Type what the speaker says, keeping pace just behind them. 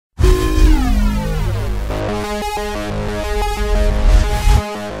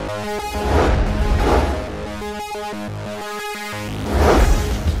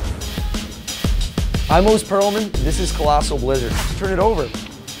I'm O's Perlman, this is Colossal Blizzard. Turn it over.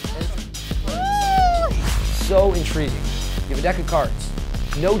 So intriguing. You have a deck of cards.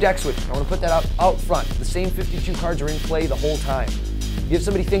 No deck switching. I want to put that out front. The same 52 cards are in play the whole time. You have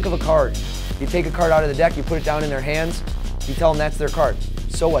somebody think of a card. You take a card out of the deck, you put it down in their hands, you tell them that's their card.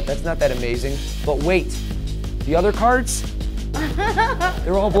 So what? That's not that amazing. But wait, the other cards,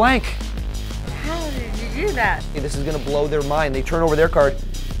 they're all blank. How did you do that? This is going to blow their mind. They turn over their card.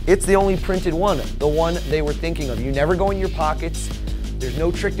 It's the only printed one, the one they were thinking of. You never go in your pockets. There's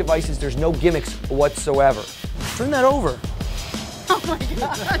no trick devices. There's no gimmicks whatsoever. Turn that over. Oh my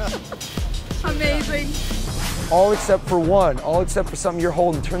gosh. Amazing. All except for one. All except for something you're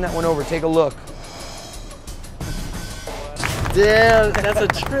holding. Turn that one over. Take a look. Damn, that's a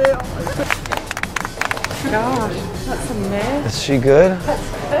trip. Gosh, that's a mess. Is she good?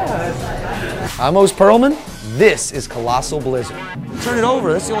 That's good. I'm O's Perlman. This is Colossal Blizzard. Turn it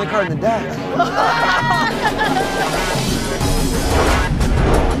over. That's the only card in the deck.